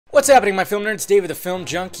What's happening, my film nerds? David the Film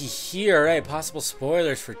Junkie here. Alright, possible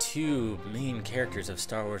spoilers for two main characters of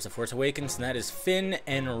Star Wars The Force Awakens, and that is Finn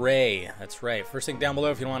and Rey. That's right. First thing down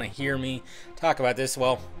below, if you want to hear me talk about this,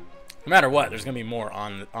 well, no matter what, there's going to be more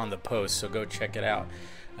on the post, so go check it out.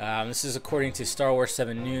 This is according to Star Wars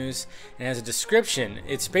 7 News, and has a description.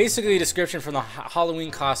 It's basically a description from the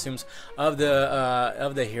Halloween costumes of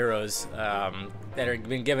the heroes that are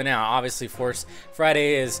been given out. Obviously, Force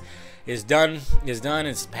Friday is done.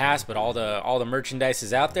 It's passed, but all the merchandise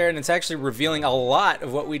is out there, and it's actually revealing a lot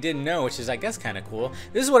of what we didn't know, which is, I guess, kind of cool.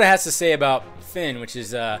 This is what it has to say about Finn, which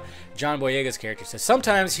is John Boyega's character. It says,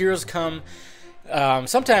 sometimes heroes come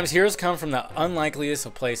from the unlikeliest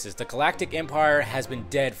of places. The Galactic Empire has been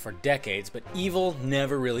dead for decades, but evil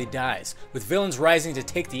never really dies. With villains rising to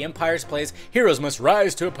take the Empire's place, heroes must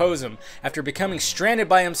rise to oppose him. After becoming stranded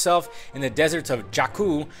by himself in the deserts of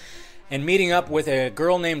Jakku and meeting up with a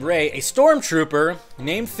girl named Rey, a stormtrooper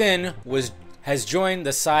named Finn has joined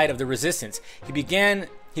the side of the Resistance. He began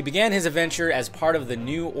his adventure as part of the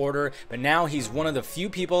New Order, but now he's one of the few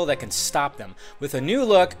people that can stop them. With a new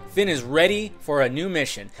look, Finn is ready for a new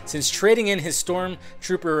mission. Since trading in his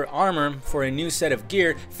stormtrooper armor for a new set of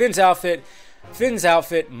gear, Finn's outfit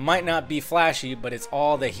might not be flashy, but it's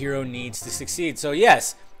all the hero needs to succeed. So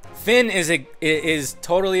yes, Finn is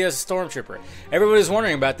totally a stormtrooper. Everybody's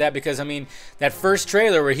wondering about that because, I mean, that first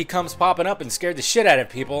trailer where he comes popping up and scared the shit out of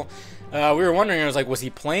people, we were wondering, I was like, was he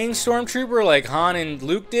playing stormtrooper like Han and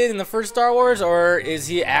Luke did in the first Star Wars, or is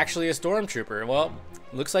he actually a stormtrooper? Well,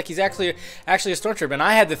 looks like he's actually a stormtrooper. And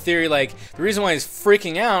I had the theory, like, the reason why he's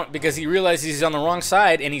freaking out because he realizes he's on the wrong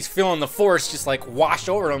side and he's feeling the Force just like wash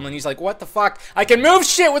over him, and he's like, what the fuck? I can move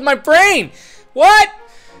shit with my brain! What?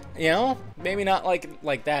 You know, maybe not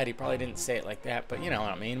like that. He probably didn't say it like that, but you know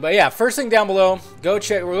what I mean. But yeah, first thing down below, go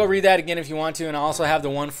read that again if you want to, and I also have the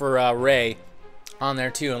one for Rey on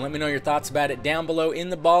there too. And let me know your thoughts about it down below in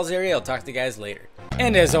the balls area. I'll talk to you guys later.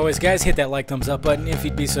 And as always, guys, hit that like, thumbs up button if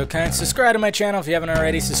you'd be so kind. Subscribe to my channel if you haven't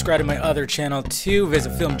already. Subscribe to my other channel too.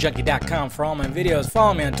 Visit filmjunkie.com for all my videos.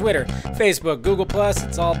 Follow me on Twitter, Facebook, Google+.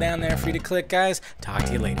 It's all down there for you to click, guys. Talk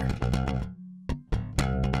to you later.